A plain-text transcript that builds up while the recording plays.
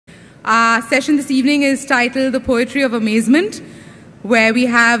Our session this evening is titled The Poetry of Amazement, where we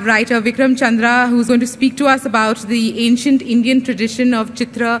have writer Vikram Chandra, who's going to speak to us about the ancient Indian tradition of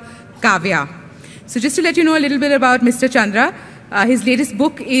Chitra, Kavya. So just to let you know a little bit about Mr. Chandra, his latest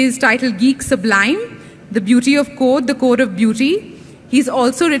book is titled Geek Sublime, The Beauty of Code, The Code of Beauty. He's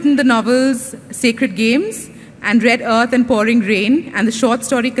also written the novels Sacred Games and Red Earth and Pouring Rain, and the short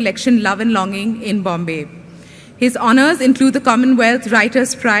story collection Love and Longing in Bombay. His honors include the Commonwealth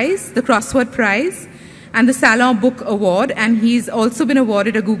Writers' Prize, the Crossword Prize, and the Salon Book Award, and he's also been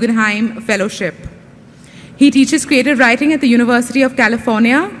awarded a Guggenheim Fellowship. He teaches creative writing at the University of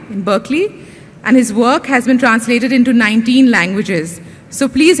California in Berkeley, and his work has been translated into 19 languages. So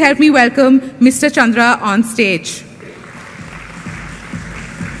please help me welcome Mr. Chandra on stage.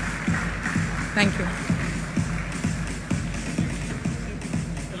 Thank you.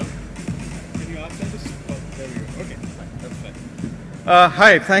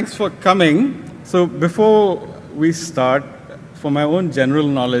 Hi, thanks for coming. So before we start, for my own general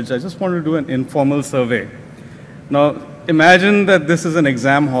knowledge, I just want to do an informal survey. Now, imagine that this is an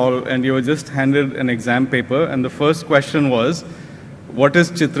exam hall and you were just handed an exam paper and the first question was, what is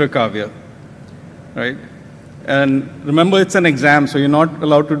Chitra Kavya? Right? And remember, it's an exam, so you're not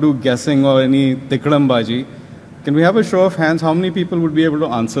allowed to do guessing or any tikadambaji. Can we have a show of hands? How many people would be able to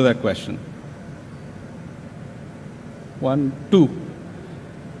answer that question? 1, 2,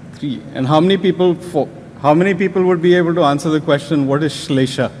 3. And how many people? 4. How many people would be able to answer the question, what is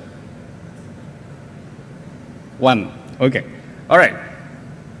Shlesha? 1. Okay. All right.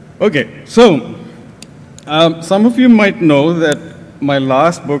 Okay. So, some of you might know that my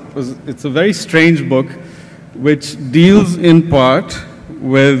last book it's a very strange book which deals in part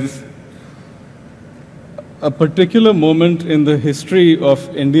with a particular moment in the history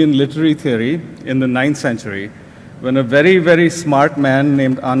of Indian literary theory in the 9th century, when a very, very smart man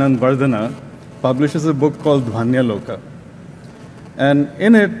named Anand Vardhana publishes a book called Dhvanyaloka. And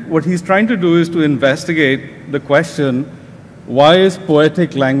in it, what he's trying to do is to investigate the question, why is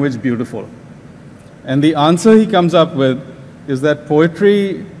poetic language beautiful? And the answer he comes up with is that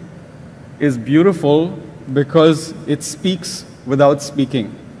poetry is beautiful because it speaks without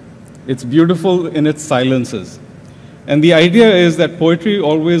speaking. It's beautiful in its silences. And the idea is that poetry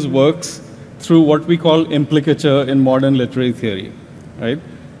always works through what we call implicature in modern literary theory, right?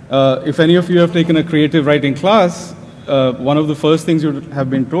 If any of you have taken a creative writing class, one of the first things you have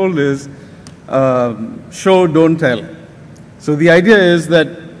been told is, show, don't tell. So the idea is that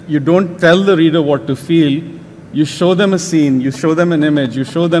you don't tell the reader what to feel, you show them a scene, you show them an image, you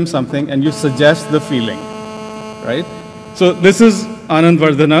show them something, and you suggest the feeling, right? So this is Anand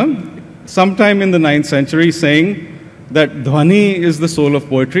Vardhana, sometime in the 9th century, saying that dhvani is the soul of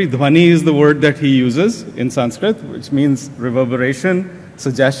poetry. Dhvani is the word that he uses in Sanskrit, which means reverberation,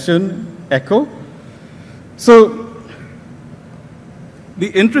 suggestion, echo. So the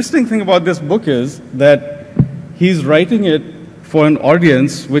interesting thing about this book is that he's writing it for an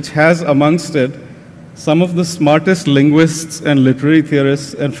audience which has amongst it some of the smartest linguists and literary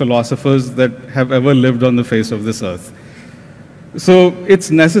theorists and philosophers that have ever lived on the face of this earth. So it's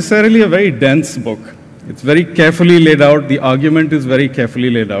necessarily a very dense book. It's very carefully laid out. The argument is very carefully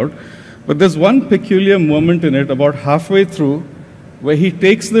laid out. But there's one peculiar moment in it about halfway through where he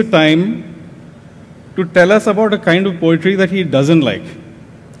takes the time to tell us about a kind of poetry that he doesn't like.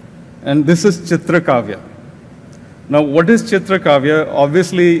 And this is Chitra Kavya. Now, what is Chitra Kavya?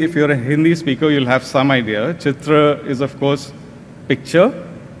 Obviously, if you're a Hindi speaker, you'll have some idea. Chitra is, of course, picture.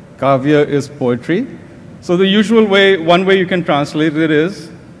 Kavya is poetry. So the usual way, one way you can translate it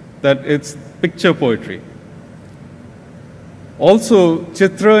is that it's picture poetry. Also,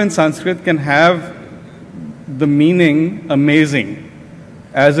 Chitra in Sanskrit can have the meaning amazing,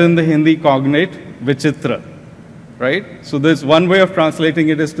 as in the Hindi cognate Vichitra, right? So there's one way of translating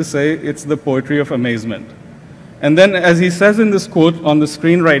it is to say it's the poetry of amazement. And then, as he says in this quote on the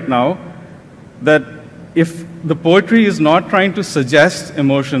screen right now, that if the poetry is not trying to suggest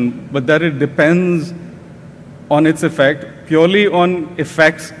emotion, but that it depends on its effect, purely on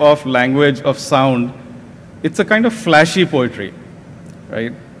effects of language, of sound, it's a kind of flashy poetry,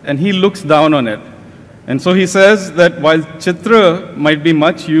 right? And he looks down on it. And so he says that while Chitra might be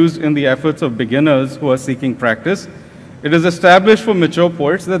much used in the efforts of beginners who are seeking practice, it is established for mature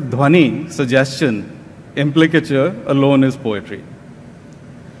poets that dhvani, suggestion, implicature alone is poetry.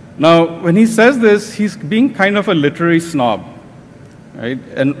 Now, when he says this, he's being kind of a literary snob, right?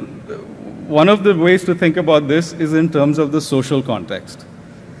 And one of the ways to think about this is in terms of the social context.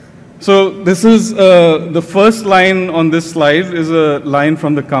 So this is the first line on this slide is a line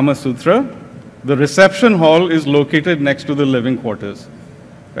from the Kama Sutra. The reception hall is located next to the living quarters.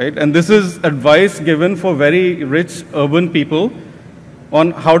 right? And this is advice given for very rich urban people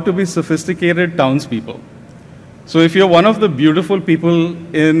on how to be sophisticated townspeople. So if you're one of the beautiful people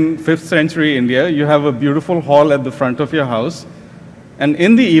in 5th century India, you have a beautiful hall at the front of your house, and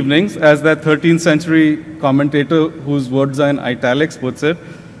in the evenings, as that 13th century commentator whose words are in italics puts it,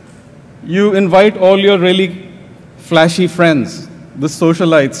 you invite all your really flashy friends, the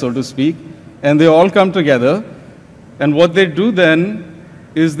socialites, so to speak, and they all come together, and what they do then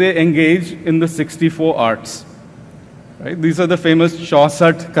is they engage in the 64 arts. Right? These are the famous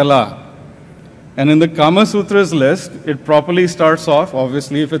Chausat Kala. And in the Kama Sutras list, it properly starts off,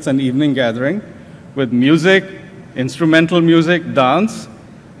 obviously if it's an evening gathering, with music, instrumental music, dance,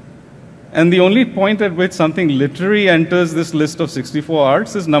 and the only point at which something literary enters this list of 64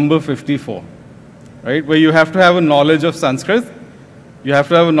 arts is number 54, right? Where you have to have a knowledge of Sanskrit, you have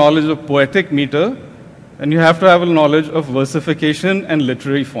to have a knowledge of poetic meter, and you have to have a knowledge of versification and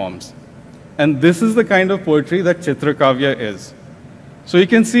literary forms. And this is the kind of poetry that Chitra Kavya is. So you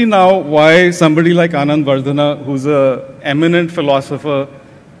can see now why somebody like Anand Vardhana, who's an eminent philosopher,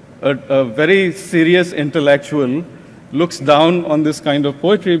 a very serious intellectual, looks down on this kind of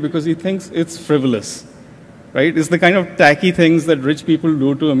poetry because he thinks it's frivolous, right? It's the kind of tacky things that rich people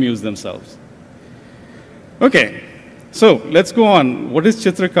do to amuse themselves. Okay, so let's go on. What is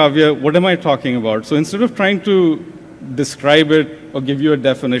Chitra Kavya? What am I talking about? So instead of trying to describe it or give you a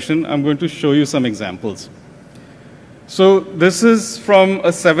definition, I'm going to show you some examples. So this is from a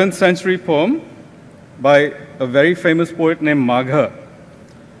 7th century poem by a very famous poet named Magha.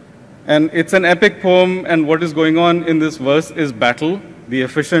 And it's an epic poem, and what is going on in this verse is battle. The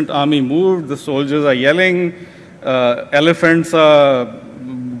efficient army moved, the soldiers are yelling, elephants are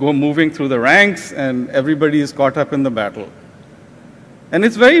moving through the ranks, and everybody is caught up in the battle. And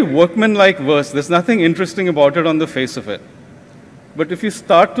it's very workmanlike verse. There's nothing interesting about it on the face of it. But if you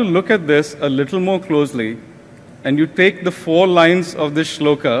start to look at this a little more closely, and you take the 4 lines of this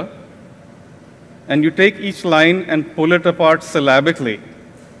shloka, and you take each line and pull it apart syllabically,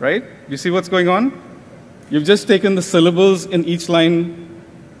 right? You see what's going on? You've just taken the syllables in each line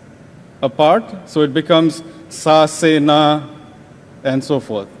apart, so it becomes sa, se, na, and so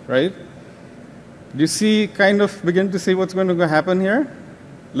forth, right? Do you see, kind of begin to see what's going to happen here?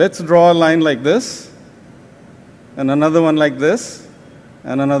 Let's draw a line like this, and another one like this,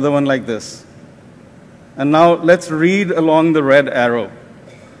 and another one like this. And now let's read along the red arrow.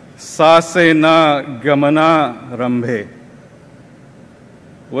 Sa se na gamana rambhe.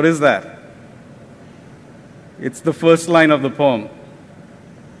 What is that? It's the first line of the poem.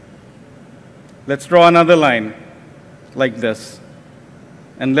 Let's draw another line like this.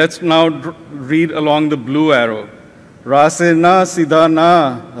 And let's now read along the blue arrow. Ra se na sidha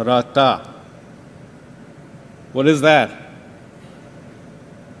na rata. What is that?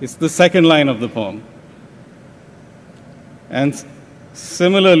 It's the second line of the poem. And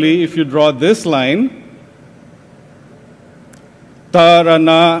similarly, if you draw this line, ta, ra,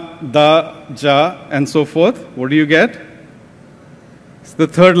 na, da, ja, and so forth, what do you get? It's the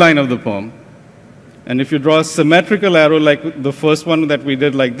third line of the poem. And if you draw a symmetrical arrow like the first one that we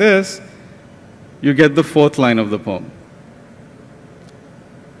did like this, you get the fourth line of the poem.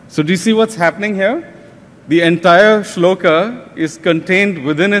 So do you see what's happening here? The entire shloka is contained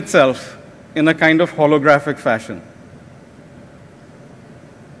within itself in a kind of holographic fashion.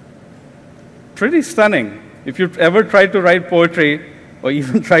 Pretty stunning. If you've ever tried to write poetry or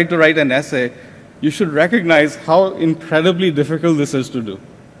even tried to write an essay, you should recognize how incredibly difficult this is to do,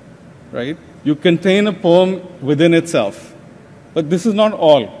 right? You contain a poem within itself. But this is not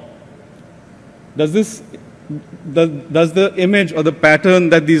all. Does the image or the pattern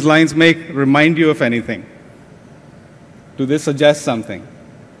that these lines make remind you of anything? Do they suggest something?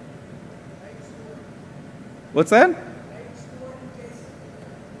 What's that?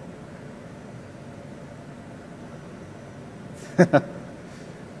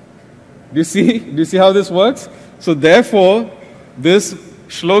 Do you see how this works? So therefore, this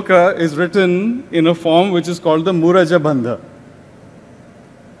shloka is written in a form which is called the Muraja Bandha,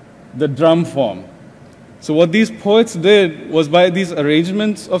 the drum form. So what these poets did was, by these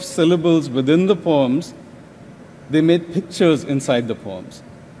arrangements of syllables within the poems, they made pictures inside the poems.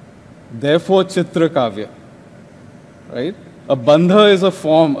 Therefore, Chitra Kavya, right? A bandha is a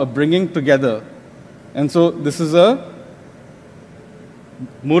form, a bringing together. And so this is a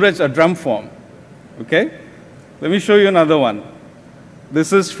Muraj, a drum form, okay? Let me show you another one.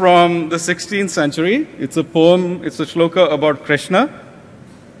 This is from the 16th century. It's a poem, it's a shloka about Krishna.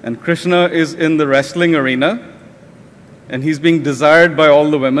 And Krishna is in the wrestling arena. And he's being desired by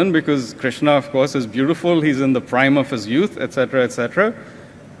all the women because Krishna, of course, is beautiful. He's in the prime of his youth, etc., etc.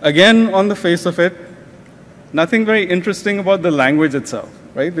 Again, on the face of it, nothing very interesting about the language itself,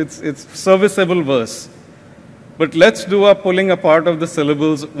 right? It's serviceable verse. But let's do a pulling apart of the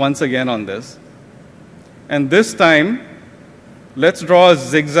syllables once again on this. And this time, let's draw a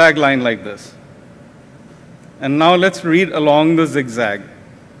zigzag line like this. And now let's read along the zigzag.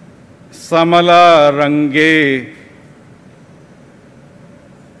 Samala range.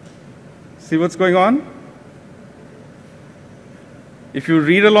 See what's going on? If you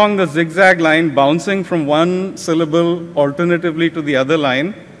read along the zigzag line, bouncing from one syllable alternatively to the other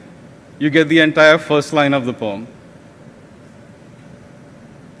line, you get the entire first line of the poem.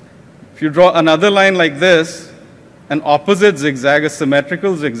 If you draw another line like this, an opposite zigzag, a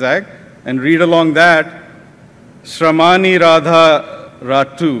symmetrical zigzag, and read along that, Shramani Radha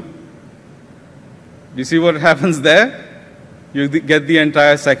Ratu. Do you see what happens there? You get the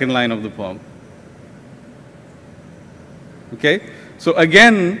entire second line of the poem. Okay? So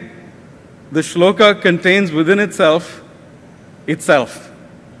again, the shloka contains within itself,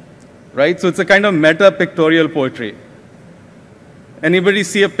 right? So it's a kind of meta-pictorial poetry. Anybody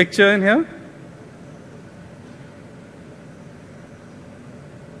see a picture in here?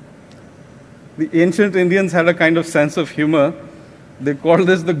 The ancient Indians had a kind of sense of humor. They called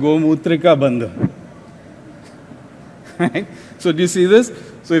this the Gomutrika Bandha. Right? So do you see this?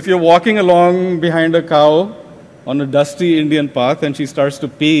 So if you're walking along behind a cow on a dusty Indian path and she starts to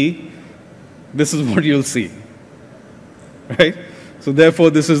pee, this is what you'll see. Right? So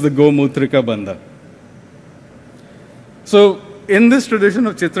therefore, this is the Gomutrika Bandha. So in this tradition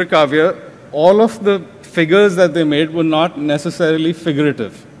of Chitra Kavya, all of the figures that they made were not necessarily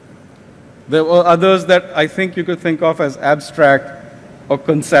figurative. There were others that I think you could think of as abstract or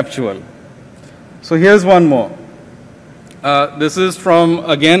conceptual. So here's one more. This is from,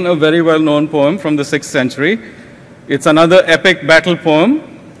 again, a very well-known poem from the 6th century. It's another epic battle poem.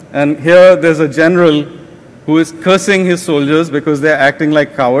 And here there's a general who is cursing his soldiers because they're acting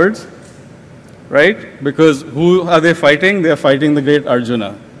like cowards. Right? Because who are they fighting? They're fighting the great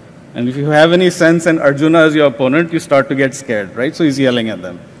Arjuna. And if you have any sense and Arjuna is your opponent, you start to get scared. Right? So he's yelling at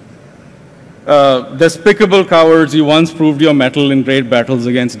them. Despicable cowards, you once proved your mettle in great battles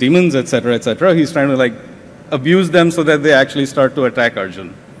against demons, etc., etc. He's trying to abuse them so that they actually start to attack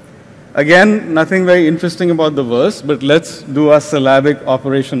Arjun. Again, nothing very interesting about the verse, but let's do a syllabic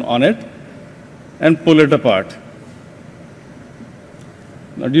operation on it and pull it apart.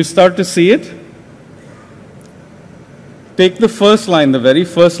 Now, do you start to see it? Take the first line, the very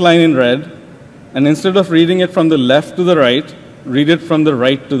first line in red, and instead of reading it from the left to the right, read it from the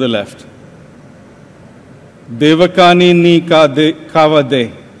right to the left. Devakani ni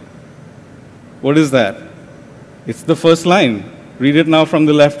kavade. What is that? It's the first line. Read it now from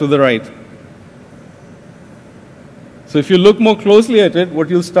the left to the right. So if you look more closely at it, what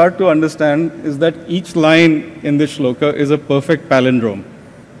you'll start to understand is that each line in this shloka is a perfect palindrome.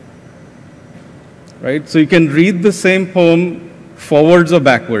 Right? So you can read the same poem forwards or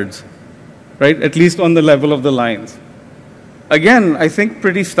backwards, right? At least on the level of the lines. Again, I think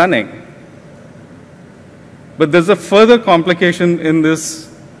pretty stunning. But there's a further complication in this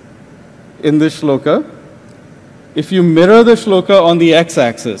shloka. If you mirror the shloka on the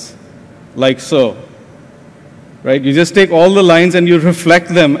x-axis, like so, right? You just take all the lines and you reflect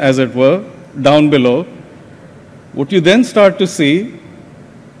them, as it were, down below. What you then start to see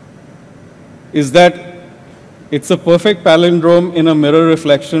is that it's a perfect palindrome in a mirror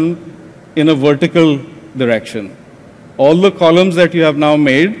reflection in a vertical direction. All the columns that you have now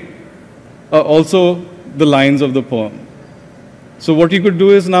made are also the lines of the poem. So what you could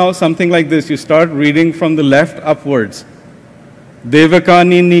do is now something like this. You start reading from the left upwards.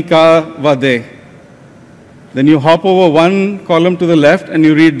 Devakani nika vade. Then you hop over one column to the left and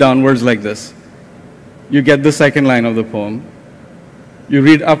you read downwards like this. You get the second line of the poem. You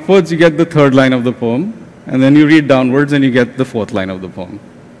read upwards, you get the third line of the poem. And then you read downwards and you get the fourth line of the poem.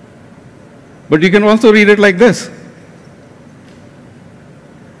 But you can also read it like this.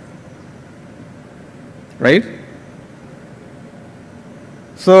 Right?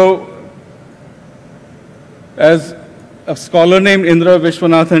 So, as a scholar named Indra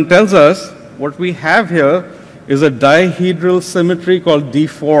Vishwanathan tells us, what we have here is a dihedral symmetry called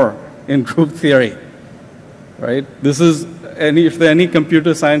D4 in group theory. Right? This is, if there are any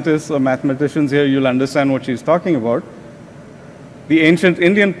computer scientists or mathematicians here, you'll understand what she's talking about. The ancient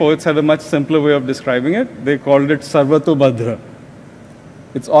Indian poets had a much simpler way of describing it. They called it Sarvatobhadra.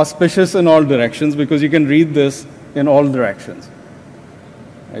 It's auspicious in all directions because you can read this in all directions.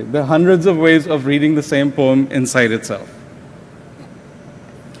 Right? There are hundreds of ways of reading the same poem inside itself.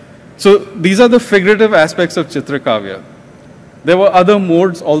 So these are the figurative aspects of Chitra Kavya. there were other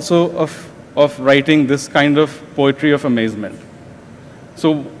modes also of writing this kind of poetry of amazement.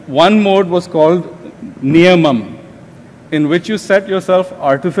 So one mode was called niyamam, in which you set yourself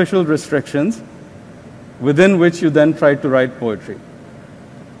artificial restrictions within which you then try to write poetry.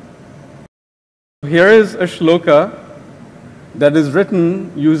 Here is a shloka that is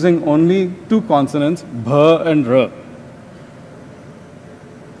written using only two consonants, bha and ra.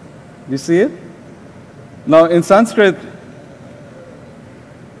 You see it? Now in Sanskrit,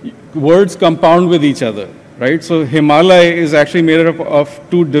 words compound with each other, right? So Himalaya is actually made up of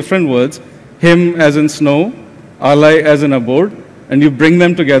two different words, him as in snow, alai as in abode, and you bring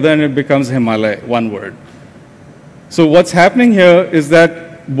them together and it becomes Himalaya, one word. So what's happening here is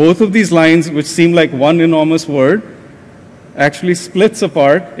that both of these lines, which seem like one enormous word, actually splits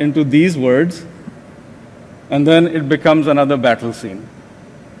apart into these words, and then it becomes another battle scene,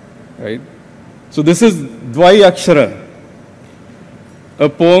 right? So this is Dvayakshara, a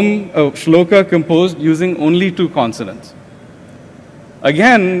poem, a shloka composed using only two consonants.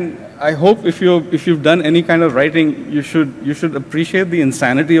 Again, I hope if you've done any kind of writing, you should appreciate the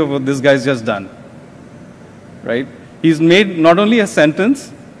insanity of what this guy's just done, right? He's made not only a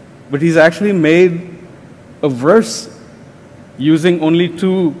sentence, but he's actually made a verse using only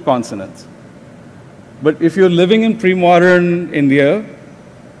two consonants. But if you're living in pre-modern India,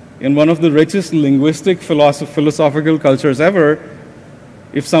 in one of the richest linguistic philosophical cultures ever,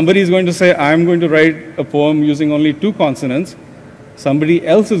 if somebody is going to say, I'm going to write a poem using only two consonants, somebody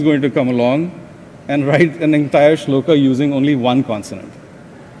else is going to come along and write an entire shloka using only one consonant.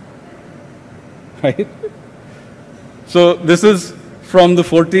 Right? So this is from the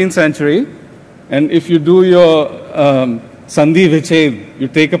 14th century, and if you do your Sandhi Viched, you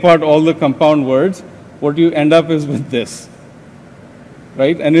take apart all the compound words, what you end up is with this.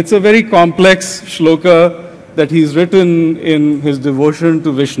 Right? And it's a very complex shloka that he's written in his devotion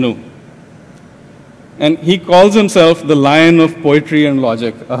to Vishnu. And he calls himself the lion of poetry and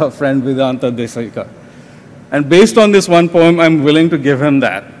logic, a friend Vedanta Desaika. And based on this one poem, I'm willing to give him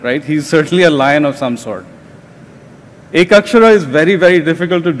that, right? He's certainly a lion of some sort. Ekakshara is very, very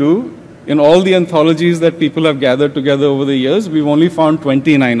difficult to do. In all the anthologies that people have gathered together over the years, we've only found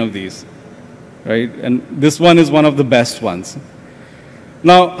 29 of these, right? And this one is one of the best ones.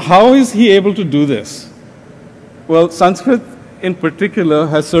 Now, how is he able to do this? Well, Sanskrit in particular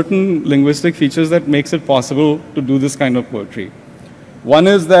has certain linguistic features that makes it possible to do this kind of poetry. One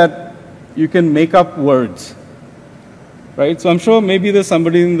is that you can make up words, right? So I'm sure maybe there's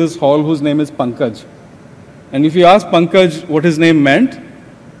somebody in this hall whose name is Pankaj. And if you ask Pankaj what his name meant,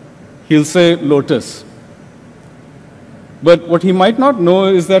 he'll say lotus. But what he might not know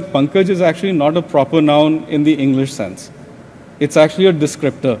is that Pankaj is actually not a proper noun in the English sense. It's actually a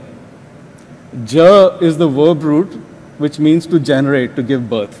descriptor. Ja is the verb root, which means to generate, to give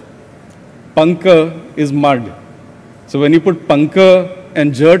birth. Panka is mud. So when you put panka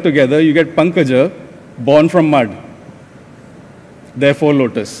and ja together, you get pankaja, born from mud. Therefore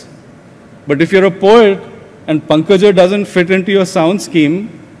lotus. But if you're a poet and pankaja doesn't fit into your sound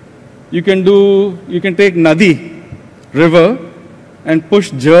scheme, you can take nadi, river, and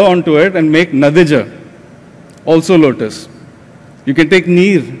push ja onto it and make nadija, also lotus. You can take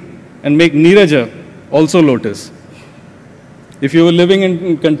neer and make neeraja, also lotus. If you were living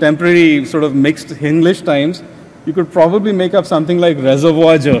in contemporary sort of mixed English times, you could probably make up something like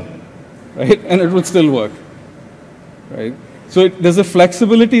reservoir ja, right? And it would still work, right? So there's a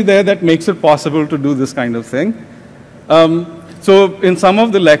flexibility there that makes it possible to do this kind of thing. So in some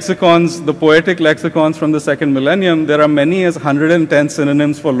of the lexicons, the poetic lexicons from the second millennium, there are many as 110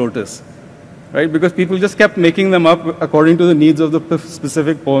 synonyms for lotus, right? Because people just kept making them up according to the needs of the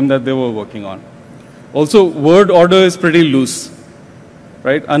specific poem that they were working on. Also, word order is pretty loose,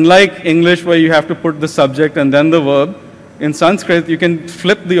 right? Unlike English where you have to put the subject and then the verb, in Sanskrit you can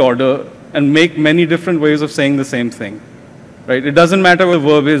flip the order and make many different ways of saying the same thing, right? It doesn't matter what the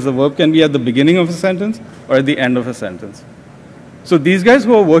verb is. The verb can be at the beginning of a sentence or at the end of a sentence. So these guys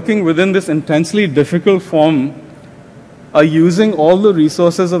who are working within this intensely difficult form are using all the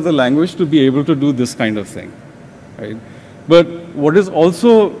resources of the language to be able to do this kind of thing, right? But what is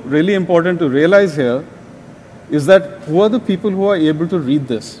also really important to realize here is that who are the people who are able to read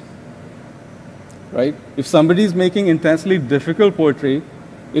this, right? If somebody is making intensely difficult poetry,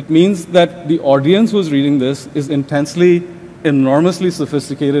 it means that the audience who's reading this is intensely, enormously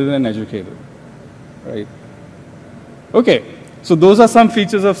sophisticated and educated, right? Okay. So those are some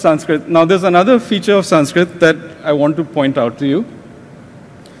features of Sanskrit. Now there's another feature of Sanskrit that I want to point out to you.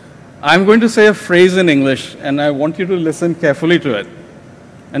 I'm going to say a phrase in English, and I want you to listen carefully to it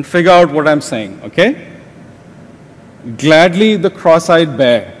and figure out what I'm saying, okay? Gladly the cross-eyed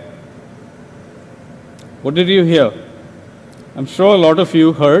bear. What did you hear? I'm sure a lot of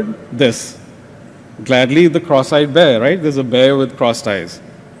you heard this. Gladly the cross-eyed bear, right? There's a bear with crossed eyes.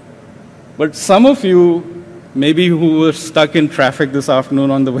 But some of you, maybe who were stuck in traffic this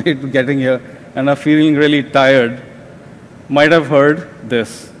afternoon on the way to getting here and are feeling really tired, might have heard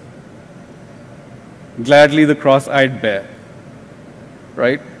this. Gladly the cross-eyed bear,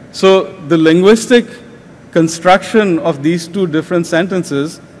 right? So the linguistic construction of these two different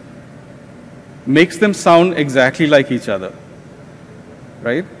sentences makes them sound exactly like each other,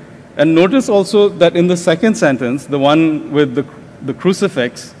 right? And notice also that in the second sentence, the one with the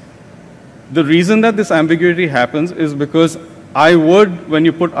crucifix, the reason that this ambiguity happens is because I would, when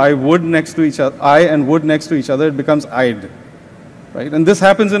you put I would next to each other, I and would next to each other, it becomes I'd, right? And this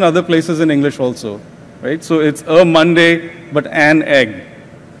happens in other places in English also, right? So it's a Monday, but an egg,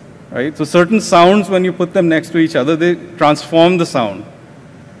 right? So certain sounds, when you put them next to each other, they transform the sound.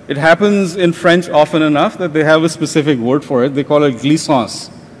 It happens in French often enough that they have a specific word for it. They call it glissance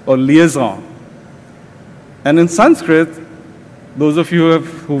or liaison. And in Sanskrit, those of you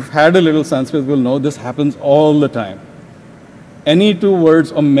who've had a little Sanskrit will know this happens all the time. Any two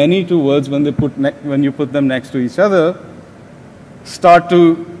words or many two words, when you put them next to each other, start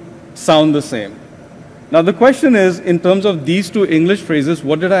to sound the same. Now the question is, in terms of these two English phrases,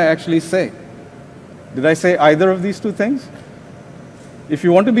 what did I actually say? Did I say either of these two things? If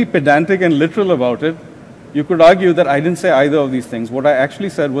you want to be pedantic and literal about it, you could argue that I didn't say either of these things. What I actually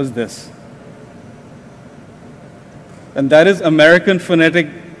said was this. And that is American phonetic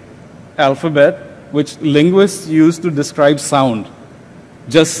alphabet, which linguists use to describe sound,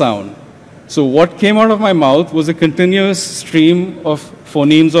 just sound. So what came out of my mouth was a continuous stream of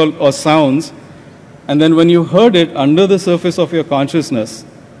phonemes or sounds, and then when you heard it under the surface of your consciousness,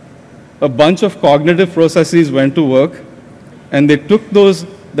 a bunch of cognitive processes went to work, and they took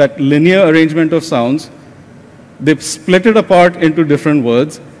that linear arrangement of sounds, they split it apart into different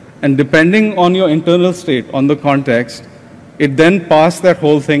words, and depending on your internal state, on the context, it then passed that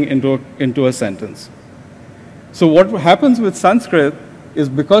whole thing into a sentence. So what happens with Sanskrit is,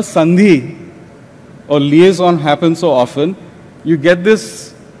 because sandhi or liaison happens so often, you get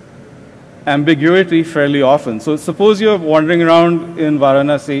this ambiguity fairly often. So suppose you're wandering around in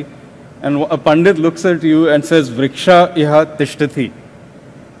Varanasi and a pandit looks at you and says, Vriksha iha tishtati.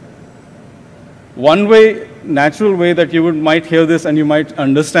 One way, natural way that you might hear this and you might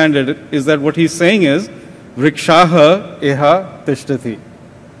understand it is that what he's saying is, Vrikshaha iha tishtati.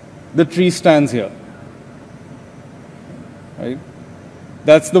 The tree stands here. Right?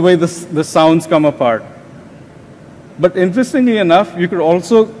 That's the way the sounds come apart. But interestingly enough, you could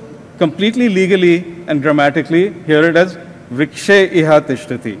also completely legally and grammatically hear it as Vrikshe iha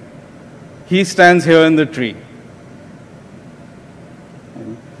tishtati. He stands here in the tree.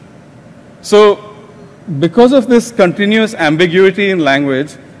 So, because of this continuous ambiguity in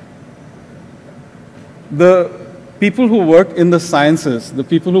language, the people who worked in the sciences, the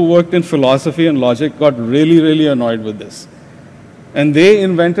people who worked in philosophy and logic got really, really annoyed with this. And they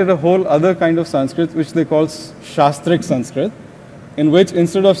invented a whole other kind of Sanskrit, which they call Shastrik Sanskrit, in which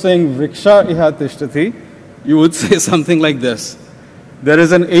instead of saying Vriksha iha tishtati, you would say something like this. There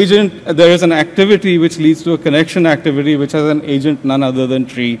is an agent, there is an activity which leads to a connection activity which has an agent none other than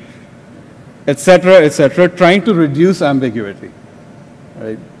tree, etc., trying to reduce ambiguity.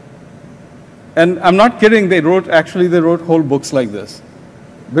 Right? And I'm not kidding, they wrote whole books like this.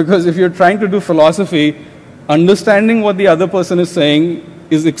 Because if you're trying to do philosophy, understanding what the other person is saying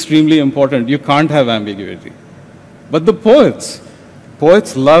is extremely important. You can't have ambiguity. But the poets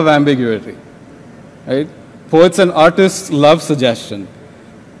love ambiguity. Right? Poets and artists love suggestion.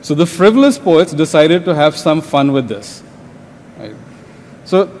 So the frivolous poets decided to have some fun with this. Right?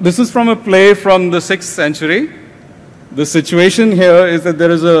 So this is from a play from the 6th century. The situation here is that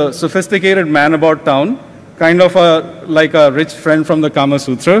there is a sophisticated man about town, kind of like a rich friend from the Kama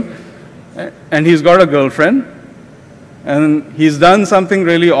Sutra, and he's got a girlfriend, and he's done something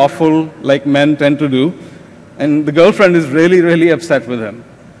really awful like men tend to do, and the girlfriend is really, really upset with him.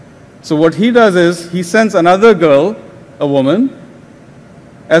 So what he does is he sends another girl, a woman,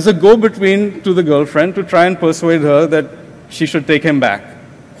 as a go-between to the girlfriend to try and persuade her that she should take him back.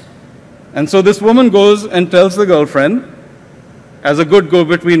 And so this woman goes and tells the girlfriend, as a good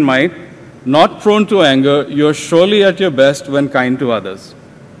go-between might, not prone to anger, you're surely at your best when kind to others.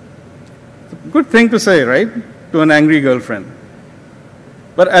 Good thing to say, right? To an angry girlfriend.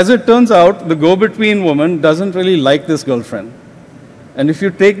 But as it turns out, the go-between woman doesn't really like this girlfriend. And if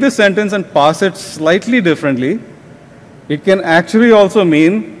you take this sentence and pass it slightly differently, it can actually also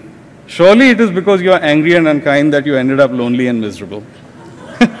mean Surely it is because you are angry and unkind that you ended up lonely and miserable.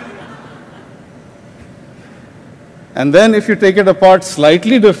 And then if you take it apart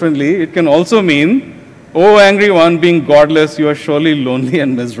slightly differently, it can also mean, "O angry one, being godless, you are surely lonely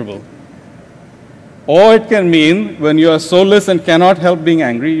and miserable." Or it can mean, when you are soulless and cannot help being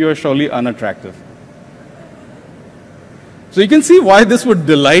angry, you are surely unattractive. So you can see why this would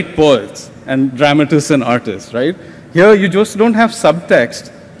delight poets and dramatists and artists, right? Here you just don't have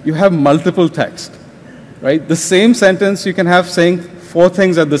subtext, you have multiple text, right? The same sentence you can have saying 4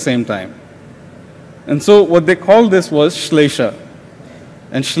 things at the same time. And so what they called this was shlesha.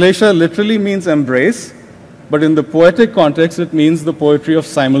 And shlesha literally means embrace, but in the poetic context it means the poetry of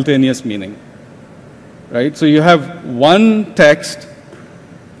simultaneous meaning. Right? So you have one text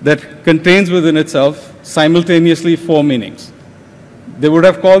that contains within itself simultaneously 4 meanings. They would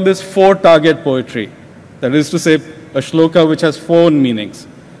have called this 4-target poetry. That is to say, a shloka which has 4 meanings.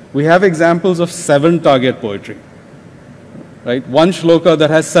 We have examples of 7-target poetry. Right? One shloka that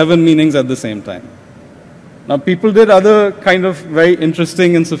has 7 meanings at the same time. Now, people did other kind of very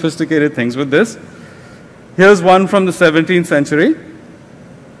interesting and sophisticated things with this. Here's one from the 17th century.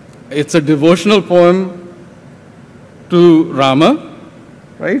 It's a devotional poem to Rama,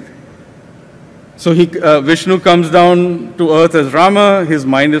 right? So Vishnu comes down to earth as Rama, his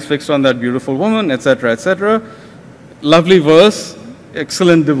mind is fixed on that beautiful woman, etc., etc. Lovely verse,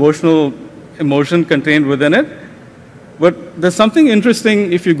 excellent devotional emotion contained within it. But there's something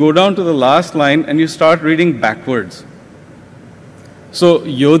interesting if you go down to the last line and you start reading backwards. So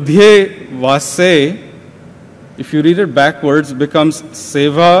Yodhye Vase, if you read it backwards, becomes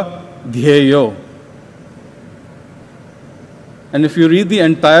Seva Dhyeyo. And if you read the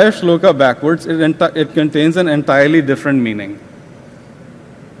entire shloka backwards, it contains an entirely different meaning.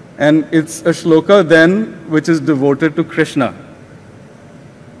 And it's a shloka then which is devoted to Krishna,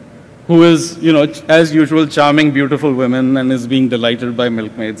 who is, as usual, charming, beautiful women and is being delighted by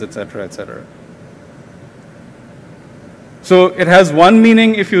milkmaids, etc., etc. So it has one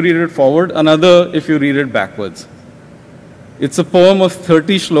meaning if you read it forward, another if you read it backwards. It's a poem of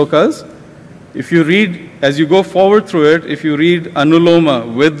 30 shlokas. If you read, as you go forward through it, if you read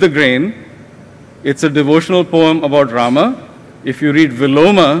Anuloma with the grain, it's a devotional poem about Rama. If you read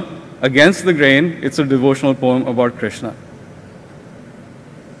Viloma against the grain, it's a devotional poem about Krishna.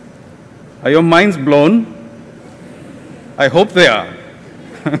 Are your minds blown? I hope they are.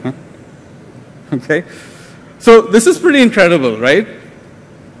 Okay? So this is pretty incredible, right?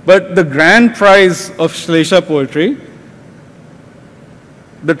 But the grand prize of Shlesha poetry,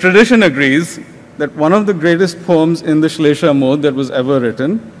 the tradition agrees that one of the greatest poems in the Shlesha mode that was ever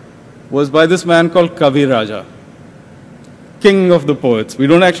written was by this man called Kavya, king of the poets. We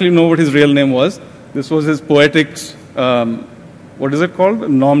don't actually know what his real name was. This was his poetic, what is it called?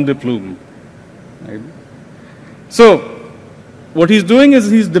 Nom de plume. Right? So, what he's doing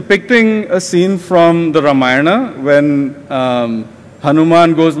is he's depicting a scene from the Ramayana when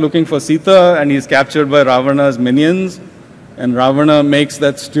Hanuman goes looking for Sita and he's captured by Ravana's minions. And Ravana makes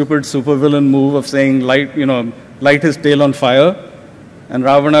that stupid supervillain move of saying, light his tail on fire. And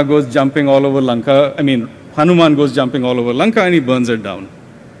Ravana goes jumping all over Lanka. Hanuman goes jumping all over Lanka and he burns it down.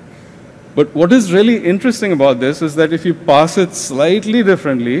 But what is really interesting about this is that if you pass it slightly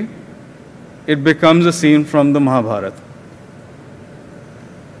differently, it becomes a scene from the Mahabharata.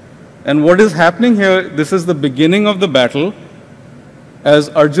 And what is happening here, this is the beginning of the battle as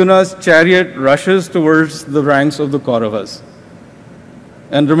Arjuna's chariot rushes towards the ranks of the Kauravas.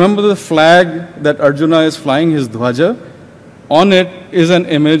 And remember the flag that Arjuna is flying, his dhwaja, on it is an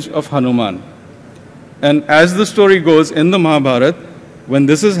image of Hanuman. And as the story goes in the Mahabharata, when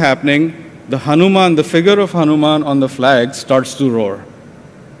this is happening, the Hanuman, the figure of Hanuman on the flag starts to roar.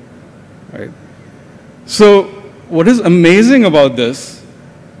 Right? So what is amazing about this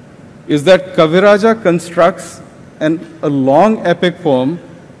is that Kaviraja constructs a long epic poem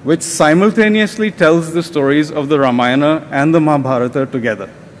which simultaneously tells the stories of the Ramayana and the Mahabharata together.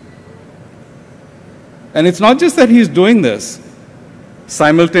 And it's not just that he's doing this,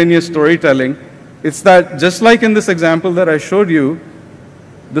 simultaneous storytelling, it's that just like in this example that I showed you,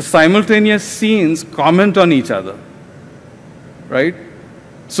 the simultaneous scenes comment on each other, right?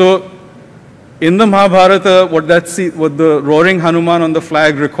 So in the Mahabharata, what the roaring Hanuman on the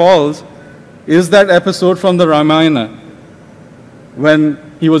flag recalls is that episode from the Ramayana when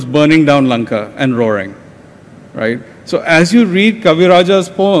he was burning down Lanka and roaring, right? So as you read Kaviraja's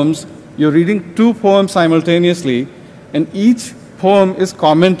poems, you're reading 2 poems simultaneously, and each poem is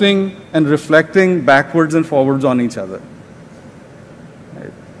commenting and reflecting backwards and forwards on each other.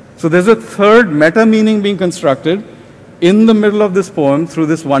 Right? So there's a third meta meaning being constructed, in the middle of this poem through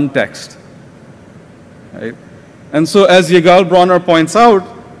this one text. Right? And so as Yigal Bronner points out,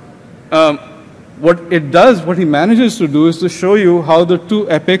 what he manages to do is to show you how the two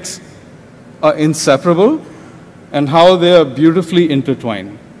epics are inseparable and how they are beautifully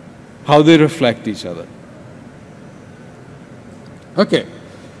intertwined, how they reflect each other. Okay,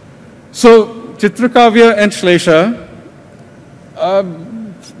 so Chitra Kavya and Shlesha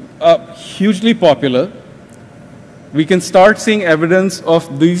are hugely popular. We can start seeing evidence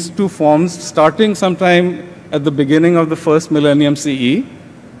of these two forms starting sometime at the beginning of the first millennium CE,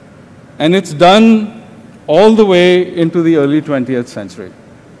 and it's done all the way into the early 20th century.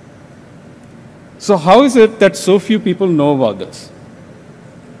 So how is it that so few people know about this?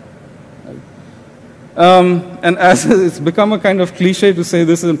 And as it's become a kind of cliche to say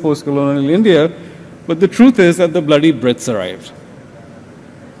this in post-colonial India, but the truth is that the bloody Brits arrived.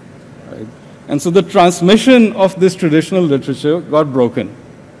 Right? And so the transmission of this traditional literature got broken.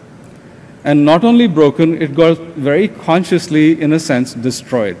 And not only broken, it got very consciously, in a sense,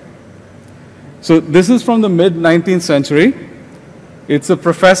 destroyed. So this is from the mid-19th century. It's a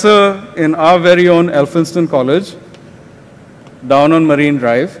professor in our very own Elphinstone College, down on Marine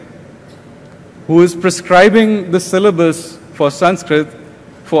Drive, who is prescribing the syllabus for Sanskrit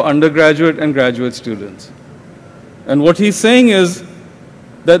for undergraduate and graduate students. And what he's saying is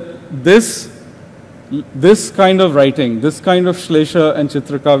that this kind of writing, this kind of Shlesha and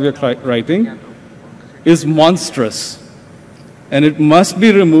Chitrakavya writing is monstrous, and it must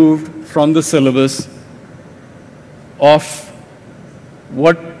be removed from the syllabus of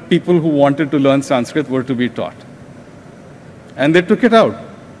what people who wanted to learn Sanskrit were to be taught. And they took it out.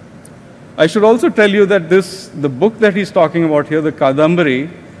 I should also tell you that the book that he's talking about here, the Kadambari,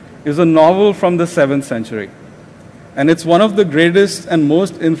 is a novel from the 7th century. And it's one of the greatest and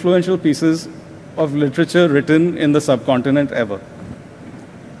most influential pieces of literature written in the subcontinent ever.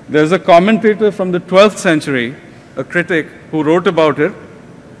 There's a commentator from the 12th century, a critic, who wrote about it.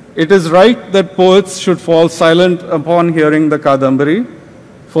 It is right that poets should fall silent upon hearing the Kadambari,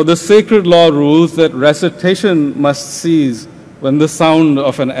 for the sacred law rules that recitation must cease when the sound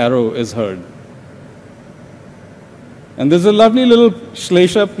of an arrow is heard. And there's a lovely little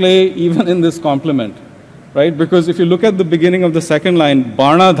Shlesha play even in this compliment, right? Because if you look at the beginning of the second line,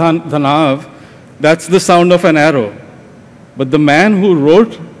 Barna Dhanav, that's the sound of an arrow. But the man who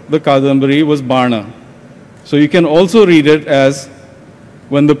wrote the Kadambari was Barna. So you can also read it as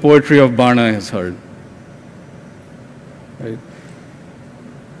when the poetry of Barna is heard. Right?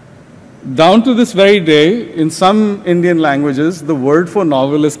 Down to this very day, in some Indian languages, the word for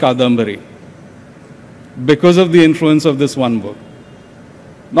novel is Kadambari, because of the influence of this one book.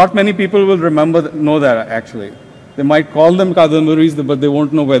 Not many people will know that, actually. They might call them Kadambaris, but they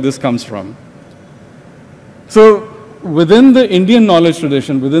won't know where this comes from. So within the Indian knowledge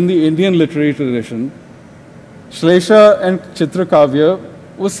tradition, within the Indian literary tradition, Shlesha and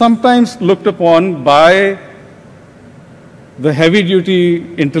Chitrakavya was sometimes looked upon by the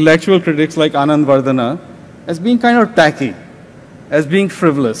heavy-duty intellectual critics like Anand Vardhana as being kind of tacky, as being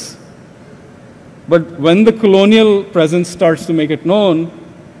frivolous. But when the colonial presence starts to make it known,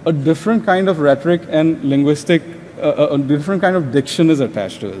 a different kind of rhetoric and linguistic, a different kind of diction is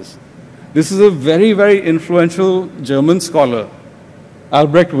attached to this. This is a very, very influential German scholar,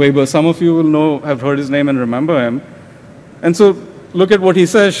 Albrecht Weber. Some of you will know, have heard his name and remember him. And so look at what he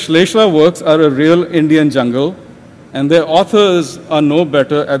says. Shlesha works are a real Indian jungle, and their authors are no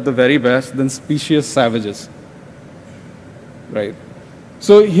better at the very best than specious savages. Right?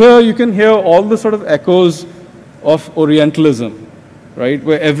 So here you can hear all the sort of echoes of Orientalism, right?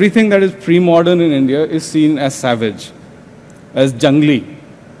 Where everything that is pre-modern in India is seen as savage, as jungly,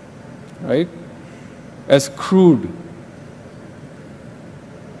 right? As crude.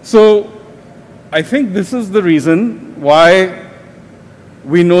 So I think this is the reason why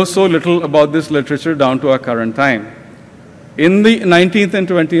we know so little about this literature down to our current time. In the 19th and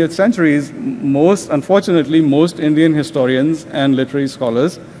 20th centuries, unfortunately, most Indian historians and literary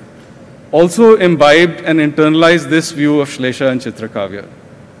scholars also imbibed and internalized this view of Shlesha and Chitrakavya.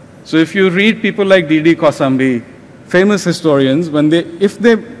 So if you read people like D.D. Kosambi, famous historians, if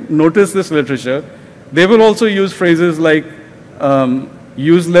they notice this literature, they will also use phrases like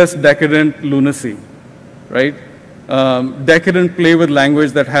useless, decadent lunacy, right? Decadent play with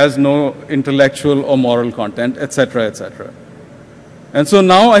language that has no intellectual or moral content, etc., etc. And so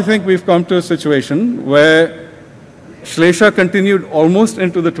now I think we've come to a situation where Shlesha continued almost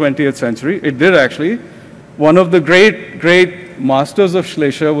into the 20th century. It did actually. One of the great masters of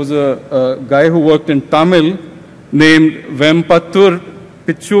Shlesha was a guy who worked in Tamil named Vempattur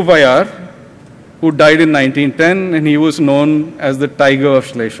Pichuvayar, who died in 1910, and he was known as the Tiger of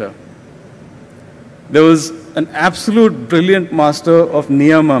Shlesha. There was an absolute brilliant master of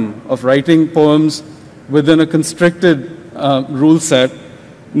niyamam, of writing poems within a constricted rule set,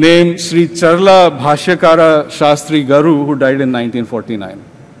 named Sri Charla Bhashyakara Shastri Garu, who died in 1949.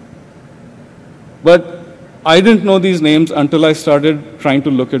 But I didn't know these names until I started trying to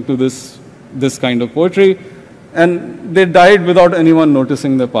look into this kind of poetry, and they died without anyone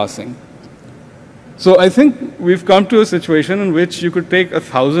noticing their passing. So I think we've come to a situation in which you could take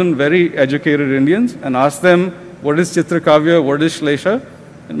 1,000 very educated Indians and ask them, what is Chitra Kavya, what is Shlesha?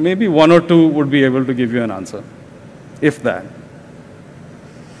 And maybe one or two would be able to give you an answer, if that.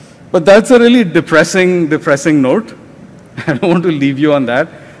 But that's a really depressing note. I don't want to leave you on that.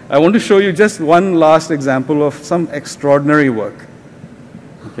 I want to show you just one last example of some extraordinary work.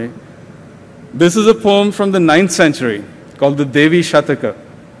 Okay? This is a poem from the 9th century called the Devi Shataka,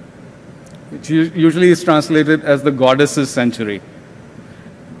 which usually is translated as the Goddess's Century.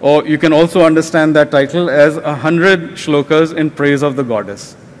 Or you can also understand that title as 100 shlokas in praise of the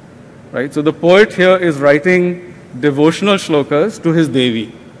goddess. Right? So the poet here is writing devotional shlokas to his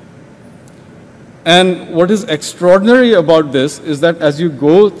Devi. And what is extraordinary about this is that as you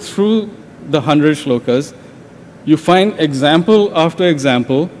go through the 100 shlokas, you find example after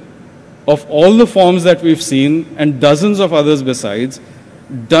example of all the forms that we've seen and dozens of others besides,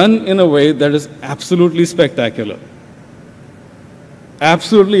 done in a way that is absolutely spectacular.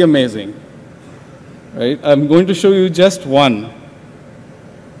 Absolutely amazing. Right? I'm going to show you just one.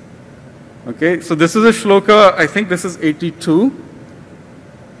 Okay, so this is a shloka, I think this is 82.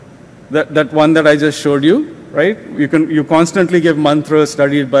 That one that I just showed you, right? You constantly give mantras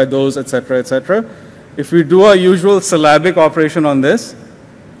studied by those, etc., etc. If we do our usual syllabic operation on this,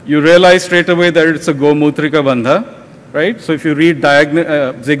 you realize straight away that it's a Gomutrika Bandha. Right? So if you read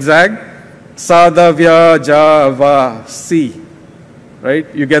zigzag, Sada, Vya, Ja, Va, Si, right?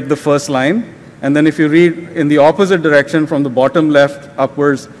 You get the first line. And then if you read in the opposite direction from the bottom left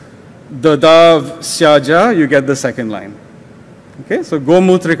upwards, Dadav, Sya, Ja, you get the second line. Okay? So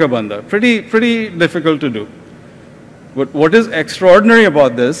Gomutrika Bandha. Pretty difficult to do. But what is extraordinary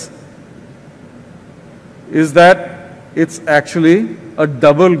about this is that it's actually a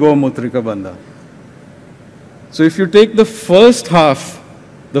double Gomutrika Bandha. So if you take the first half,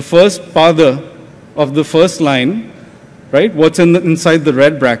 the first pada of the first line, right, what's inside the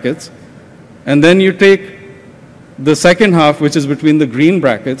red brackets, and then you take the second half, which is between the green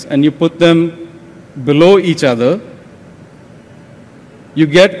brackets, and you put them below each other, you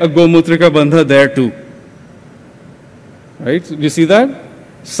get a Gomutrika Bandha there too. Right? Do you see that?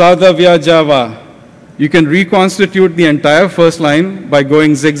 Sada, Vya, Java. You can reconstitute the entire first line by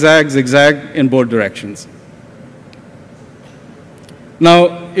going zigzag, zigzag in both directions.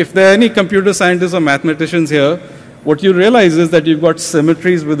 Now, if there are any computer scientists or mathematicians here, what you realize is that you've got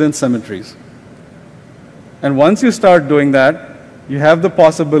symmetries within symmetries. And once you start doing that, you have the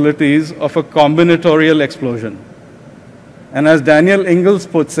possibilities of a combinatorial explosion. And as Daniel Ingalls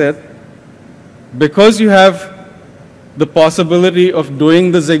puts it, because you have the possibility of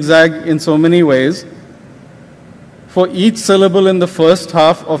doing the zigzag in so many ways, for each syllable in the first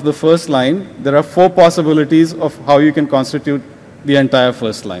half of the first line, there are 4 possibilities of how you can constitute the entire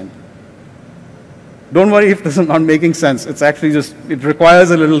first line. Don't worry if this is not making sense. It's actually just, it requires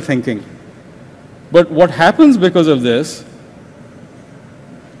a little thinking. But what happens because of this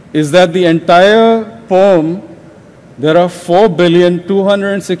is that the entire poem, there are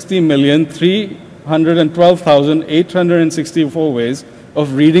 4,260,312,864 ways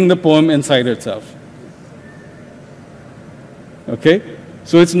of reading the poem inside itself. Okay?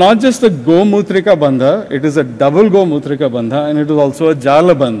 So it's not just a Gomutrika Bandha, it is a double Gomutrika Bandha, and it is also a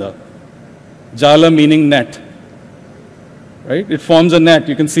Jala Bandha. Jala meaning net. Right? It forms a net.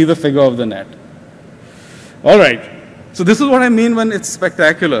 You can see the figure of the net. All right. So this is what I mean when it's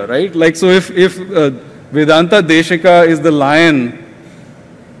spectacular, right? Like, so if Vedanta Deshika is the lion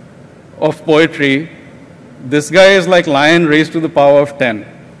of poetry, this guy is like lion raised to the power of 10.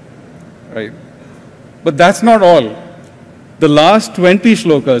 Right? But that's not all. The last 20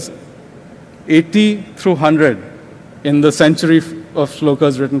 shlokas, 80 through 100 in the century of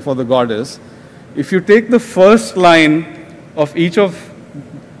shlokas written for the goddess, if you take the first line of each of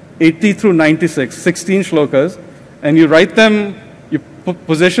 80 through 96, 16 shlokas, and you write them, you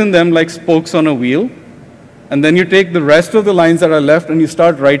position them like spokes on a wheel, and then you take the rest of the lines that are left and you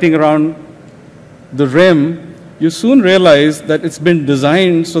start writing around the rim, you soon realize that it's been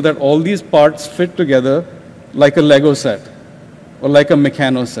designed so that all these parts fit together like a Lego set or like a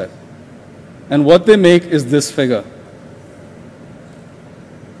Meccano set. And what they make is this figure.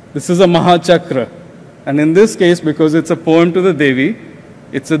 This is a Mahachakra. And in this case, because it's a poem to the Devi,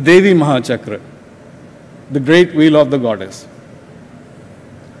 it's a Devi Mahachakra, the great wheel of the goddess.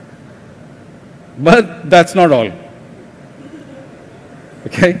 But that's not all.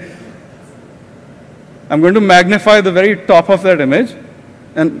 Okay? I'm going to magnify the very top of that image.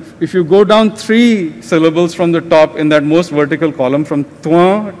 And if you go down 3 syllables from the top in that most vertical column, from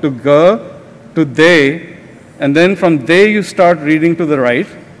Twa to Ga to De, and then from De you start reading to the right,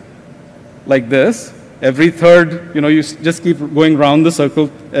 like this. Every third, you just keep going round the circle,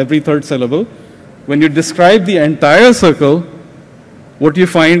 every third syllable. When you describe the entire circle, what you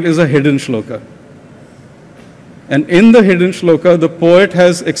find is a hidden shloka. And in the hidden shloka, the poet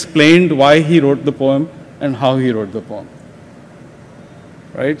has explained why he wrote the poem and how he wrote the poem.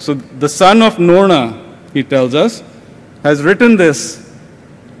 Right? So the son of Norna, he tells us, has written this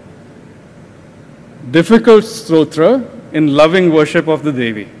difficult stotra in loving worship of the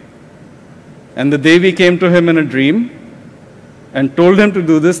Devi. And the Devi came to him in a dream and told him to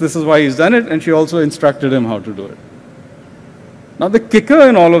do this. This is why he's done it. And she also instructed him how to do it. Now the kicker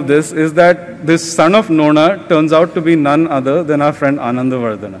in all of this is that this son of Nona turns out to be none other than our friend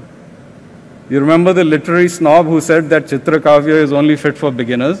Anandavardhana. You remember the literary snob who said that Chitra Kavya is only fit for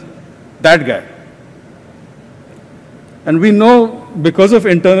beginners? That guy. And we know, because of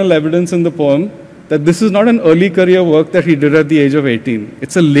internal evidence in the poem, that this is not an early career work that he did at the age of 18.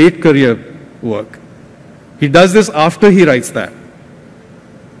 It's a late career work. He does this after he writes that.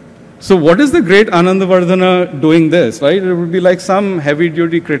 So what is the great Anandavardhana doing this, right? It would be like some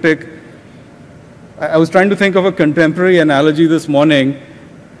heavy-duty critic. I was trying to think of a contemporary analogy this morning,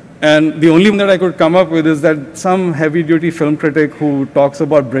 and the only one that I could come up with is that some heavy-duty film critic who talks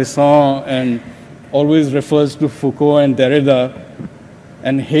about Bresson and always refers to Foucault and Derrida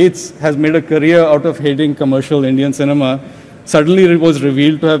and has made a career out of hating commercial Indian cinema, suddenly it was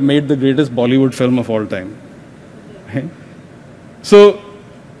revealed to have made the greatest Bollywood film of all time. Right? So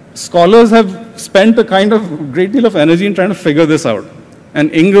scholars have spent a kind of great deal of energy in trying to figure this out.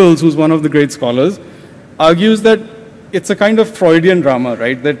 And Ingalls, who's one of the great scholars, argues that it's a kind of Freudian drama,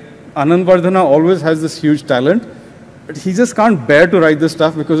 right? That Anandavardhana always has this huge talent, but he just can't bear to write this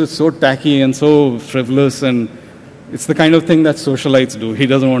stuff because it's so tacky and so frivolous, and it's the kind of thing that socialites do. He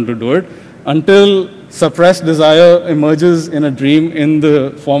doesn't want to do it until suppressed desire emerges in a dream in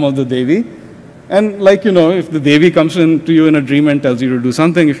the form of the Devi. And like, if the Devi comes into you in a dream and tells you to do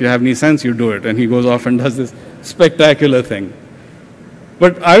something, if you have any sense, you do it. And he goes off and does this spectacular thing.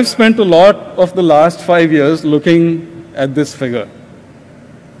 But I've spent a lot of the last 5 years looking at this figure,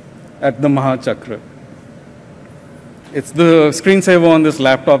 at the Mahachakra. It's the screensaver on this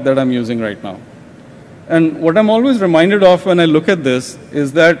laptop that I'm using right now. And what I'm always reminded of when I look at this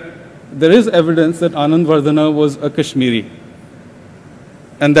is that there is evidence that Anandavardhana was a Kashmiri,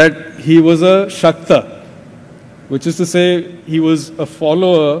 and that he was a Shakta, which is to say he was a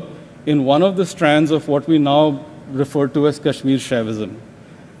follower in one of the strands of what we now refer to as Kashmir Shaivism.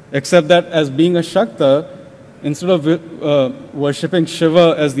 Except that as being a Shakta, instead of worshipping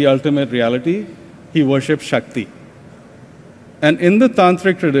Shiva as the ultimate reality, he worshipped Shakti. And in the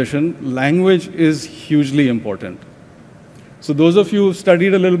Tantric tradition, language is hugely important. So those of you who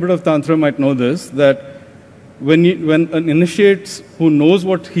studied a little bit of Tantra might know this, that when an initiate who knows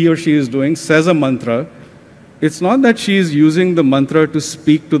what he or she is doing says a mantra, it's not that she is using the mantra to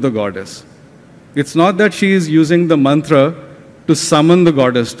speak to the goddess. It's not that she is using the mantra to summon the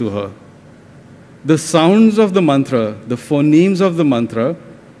goddess to her. The sounds of the mantra, the phonemes of the mantra,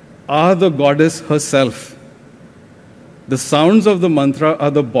 are the goddess herself. The sounds of the mantra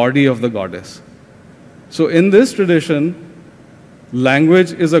are the body of the goddess. So in this tradition,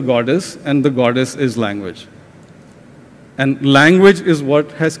 language is a goddess and the goddess is language. And language is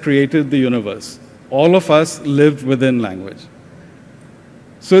what has created the universe. All of us live within language.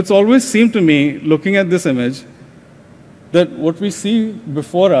 So it's always seemed to me, looking at this image, that what we see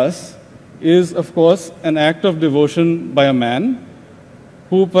before us is, of course, an act of devotion by a man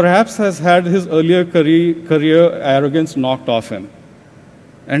who perhaps has had his earlier career arrogance knocked off him.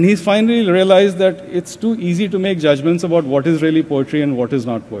 And he's finally realized that it's too easy to make judgments about what is really poetry and what is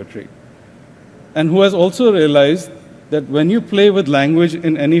not poetry. And who has also realized that when you play with language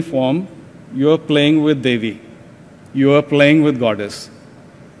in any form, you are playing with Devi. You are playing with goddess.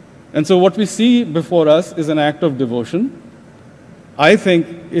 And so what we see before us is an act of devotion. I think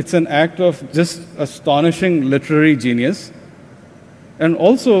it's an act of just astonishing literary genius. And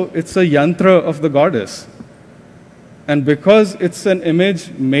also, it's a yantra of the goddess. And because it's an image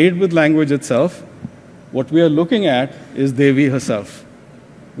made with language itself, what we are looking at is Devi herself.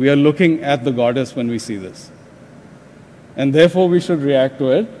 We are looking at the goddess when we see this. And therefore, we should react to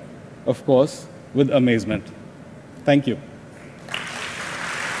it of course, with amazement. Thank you.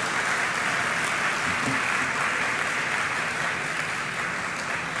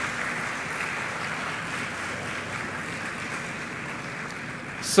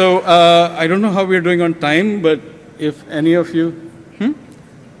 So I don't know how we're doing on time, but if any of you...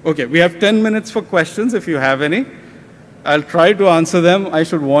 Okay, we have 10 minutes for questions if you have any. I'll try to answer them. I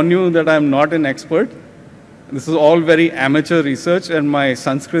should warn you that I'm not an expert. This is all very amateur research, and my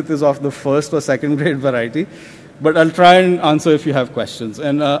Sanskrit is of the first or second grade variety. But I'll try and answer if you have questions.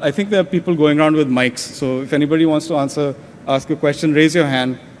 And I think there are people going around with mics. So if anybody wants to ask a question, raise your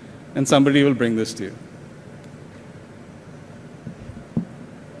hand, and somebody will bring this to you.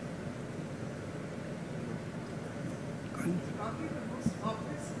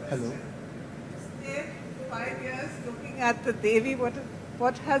 Hello. Stayed 5 years looking at the Devi.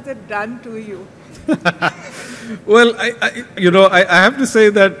 What has it done to you? Well, I have to say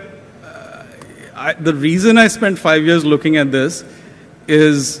that the reason I spent 5 years looking at this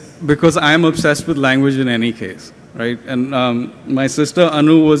is because I'm obsessed with language in any case, right? And my sister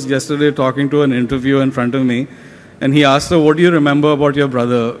Anu was yesterday talking to an interviewer in front of me, and he asked her, "What do you remember about your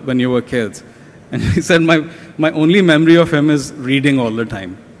brother when you were kids?" And he said, my only memory of him is reading all the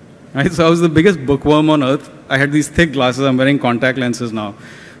time. Right? So I was the biggest bookworm on earth. I had these thick glasses. I'm wearing contact lenses now.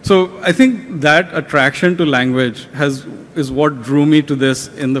 So I think that attraction to language is what drew me to this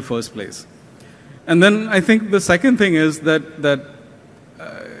in the first place. And then I think the second thing is that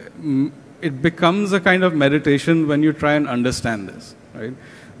it becomes a kind of meditation when you try and understand this. Right?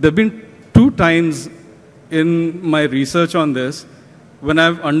 There have been 2 times in my research on this when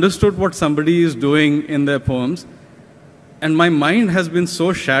I've understood what somebody is doing in their poems, and my mind has been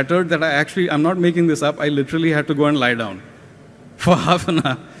so shattered that I'm not making this up, I literally had to go and lie down for half an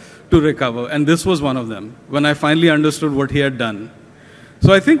hour to recover. And this was one of them, when I finally understood what he had done.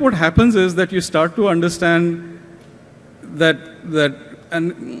 So I think what happens is that you start to understand that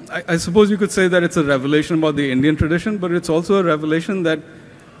and I suppose you could say that it's a revelation about the Indian tradition, but it's also a revelation that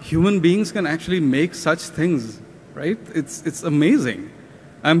human beings can actually make such things, right? It's amazing.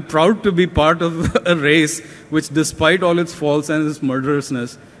 I'm proud to be part of a race which, despite all its faults and its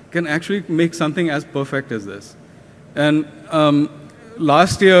murderousness, can actually make something as perfect as this. And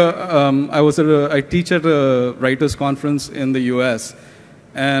last year, I teach at a writers' conference in the US,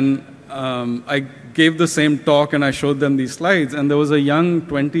 and I gave the same talk and I showed them these slides, and there was a young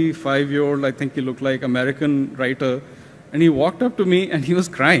 25-year-old, I think he looked like, American writer, and he walked up to me and he was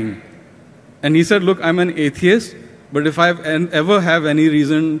crying. And he said, "Look, I'm an atheist, but if I ever have any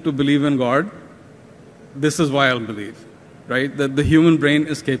reason to believe in God, this is why I'll believe," right? That the human brain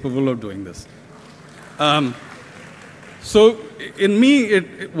is capable of doing this. So in me,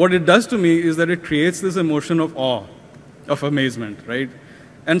 what it does to me is that it creates this emotion of awe, of amazement, right?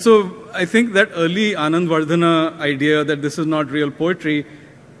 And so I think that early Anandvardhana idea that this is not real poetry,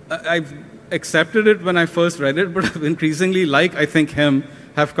 I've accepted it when I first read it, but I've increasingly, like I think him,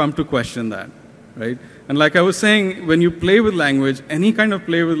 have come to question that, right? And like I was saying, when you play with language, any kind of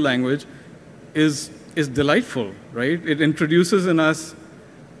play with language is delightful, right? It introduces in us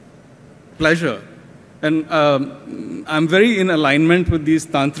pleasure. And I'm very in alignment with these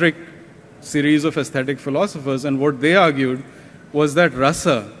tantric series of aesthetic philosophers, and what they argued was that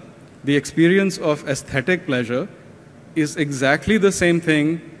rasa, the experience of aesthetic pleasure, is exactly the same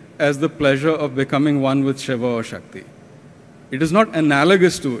thing as the pleasure of becoming one with Shiva or Shakti. It is not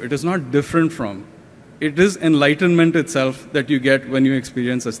analogous to, it is not different from. It is enlightenment itself that you get when you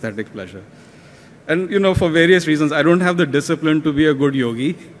experience aesthetic pleasure. And, you know, for various reasons, I don't have the discipline to be a good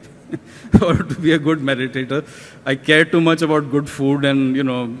yogi or to be a good meditator. I care too much about good food and, you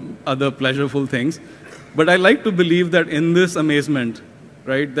know, other pleasureful things. But I like to believe that in this amazement,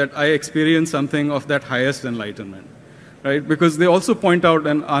 right, that I experience something of that highest enlightenment. Right? Because they also point out,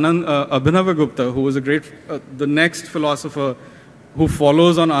 and Abhinavagupta, who was a great, the next philosopher who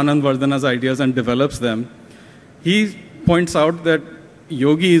follows on Anandvardhana's ideas and develops them, he points out that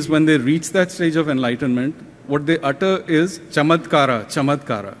yogis, when they reach that stage of enlightenment, what they utter is chamadkara,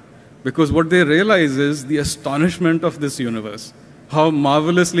 chamadkara. Because what they realize is the astonishment of this universe, how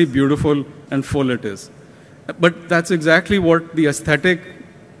marvelously beautiful and full it is. But that's exactly what the aesthetic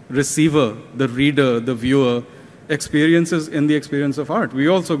receiver, the reader, the viewer, experiences in the experience of art. We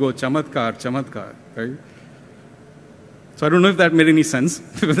also go chamatkar, chamatkar, right? So I don't know if that made any sense,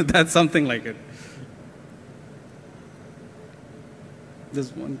 but that's something like it.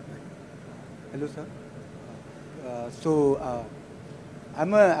 There's one. Hello, sir.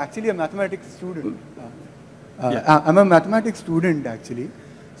 I'm actually a mathematics student. I'm a mathematics student, actually.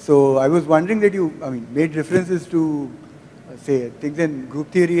 So I was wondering that you, made references to say, things in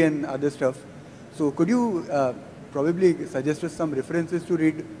group theory and other stuff. So could you probably suggest us some references to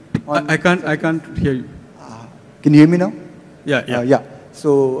read on... I can't hear you. Can you hear me now? Yeah. Yeah.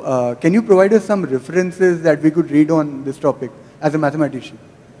 So can you provide us some references that we could read on this topic as a mathematician?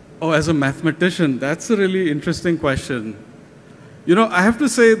 Oh, as a mathematician, that's a really interesting question. You know, I have to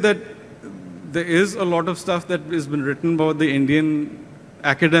say that there is a lot of stuff that has been written about the Indian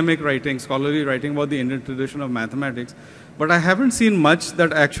academic writing, scholarly writing about the Indian tradition of mathematics, but I haven't seen much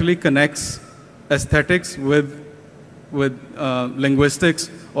that actually connects aesthetics with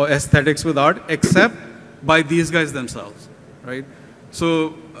linguistics or aesthetics with art, except by these guys themselves, right?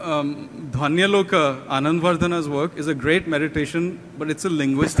 So Dhanyaloka, Anandvardhana's work, is a great meditation, but it's a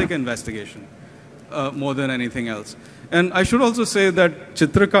linguistic investigation more than anything else. And I should also say that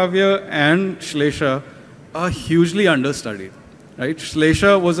Chitra, Kavya and Shlesha are hugely understudied, right?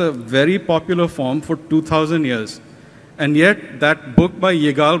 Shlesha was a very popular form for 2,000 years. And yet, that book by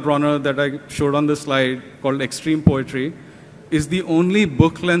Yigal Bronner that I showed on the slide, called Extreme Poetry, is the only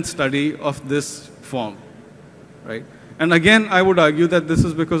book-length study of this form, right? And again, I would argue that this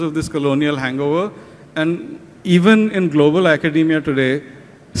is because of this colonial hangover. And even in global academia today,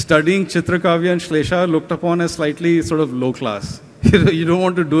 studying Chitra, Kavya and Shlesha looked upon as slightly sort of low class. You don't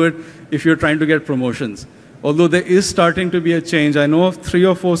want to do it if you're trying to get promotions. Although there is starting to be a change. I know of 3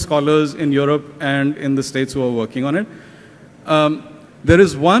 or 4 scholars in Europe and in the States who are working on it. There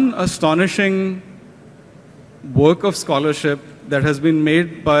is one astonishing work of scholarship that has been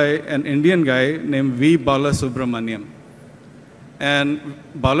made by an Indian guy named V. Balasubramaniam. And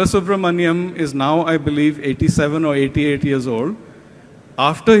Balasubramaniam is now, I believe, 87 or 88 years old.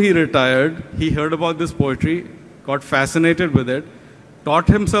 After he retired, he heard about this poetry, got fascinated with it, taught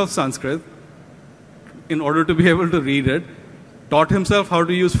himself Sanskrit in order to be able to read it, taught himself how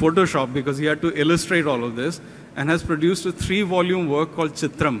to use Photoshop because he had to illustrate all of this, and has produced a 3-volume work called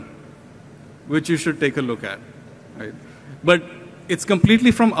Chitram, which you should take a look at. Right? But it's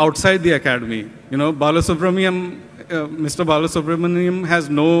completely from outside the academy. You know, Mr. Balasubramaniam has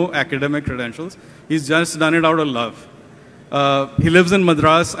no academic credentials. He's just done it out of love. He lives in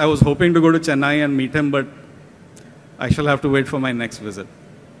Madras. I was hoping to go to Chennai and meet him, but I shall have to wait for my next visit.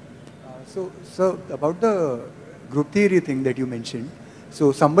 So about the group theory thing that you mentioned,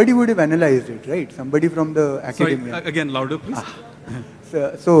 so somebody would have analyzed it, right? Somebody from the academia. Sorry, again, louder, please.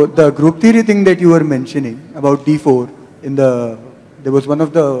 So the group theory thing that you were mentioning about D4, there was one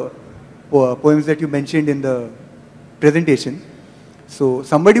of the poems that you mentioned in the presentation. So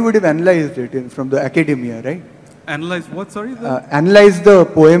somebody would have analyzed it from the academia, right? Analyze what, sorry? Analyze the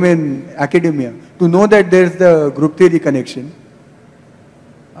poem in academia to know that there's the group theory connection.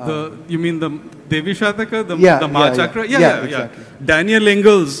 You mean the Devi Shataka, the Mahachakra? Yeah, exactly. Daniel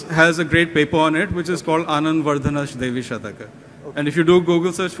Ingalls has a great paper on it, which is called Anandvardhana's Devi Shataka. Okay. And if you do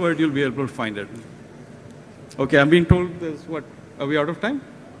Google search for it, you'll be able to find it. Okay, I'm being told there's what? Are we out of time?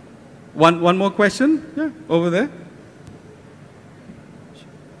 One more question? Yeah, over there.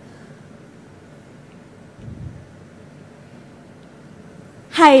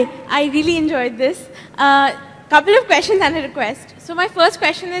 Hi, I really enjoyed this. Couple of questions and a request. So my first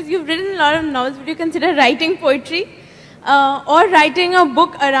question is, you've written a lot of novels. Would you consider writing poetry or writing a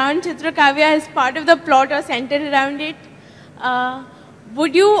book around Chitra Kavya as part of the plot or centered around it?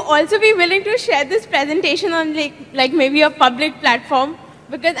 Would you also be willing to share this presentation on like maybe a public platform?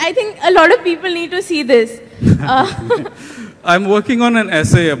 Because I think a lot of people need to see this. I'm working on an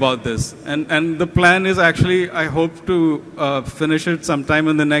essay about this, and the plan is actually, I hope to finish it sometime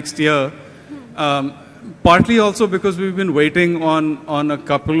in the next year. Partly also because we've been waiting on a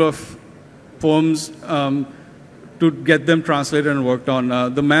couple of poems to get them translated and worked on.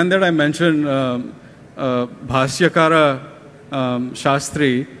 The man that I mentioned, Bhashyakara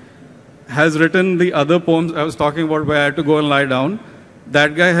Shastri, has written the other poems I was talking about where I had to go and lie down.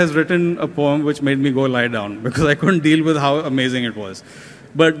 That guy has written a poem which made me go lie down because I couldn't deal with how amazing it was.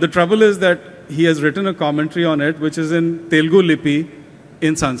 But the trouble is that he has written a commentary on it which is in Telugu Lipi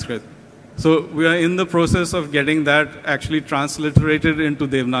in Sanskrit. So we are in the process of getting that actually transliterated into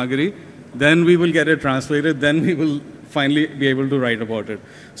Devanagari. Then we will get it translated. Then we will finally be able to write about it.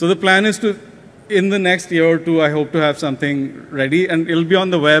 So the plan is to, in the next year or two, I hope to have something ready. And it'll be on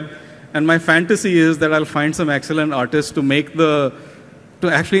the web. And my fantasy is that I'll find some excellent artists to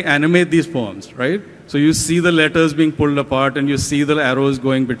actually animate these poems, right? So you see the letters being pulled apart and you see the arrows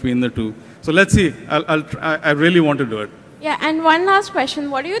going between the two. So let's see. I really want to do it. Yeah, and one last question.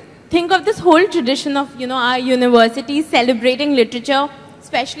 What do you think of this whole tradition of, our universities celebrating literature,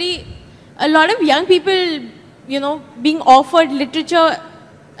 especially a lot of young people, being offered literature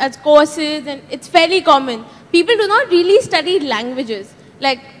as courses, and it's fairly common. people do not really study languages.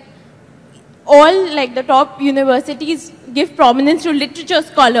 Like, all like the top universities give prominence to literature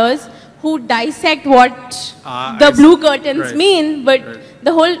scholars who dissect what the blue curtains mean, but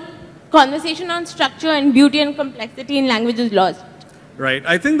the whole conversation on structure and beauty and complexity in language is lost. Right.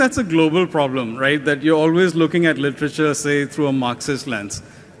 I think that's a global problem, right? That you're always looking at literature, say, through a Marxist lens,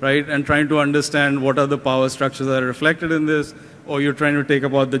 right? And trying to understand what are the power structures that are reflected in this, or you're trying to take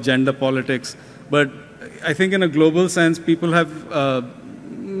about the gender politics. But I think in a global sense, people have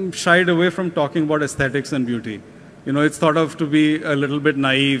shied away from talking about aesthetics and beauty. You know, it's thought of to be a little bit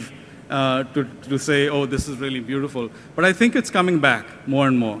naive to say, oh, this is really beautiful. But I think it's coming back more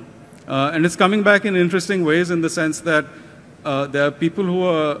and more. And it's coming back in interesting ways in the sense that there are people who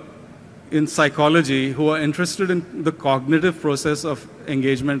are in psychology who are interested in the cognitive process of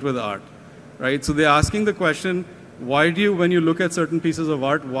engagement with art, right? So they're asking the question, why do you, when you look at certain pieces of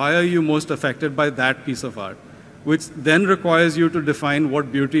art, why are you most affected by that piece of art? Which then requires you to define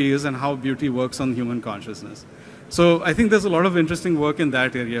what beauty is and how beauty works on human consciousness. So I think there's a lot of interesting work in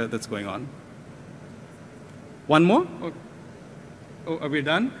that area that's going on. One more? Oh, are we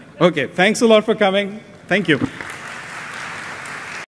done? Okay, thanks a lot for coming. Thank you.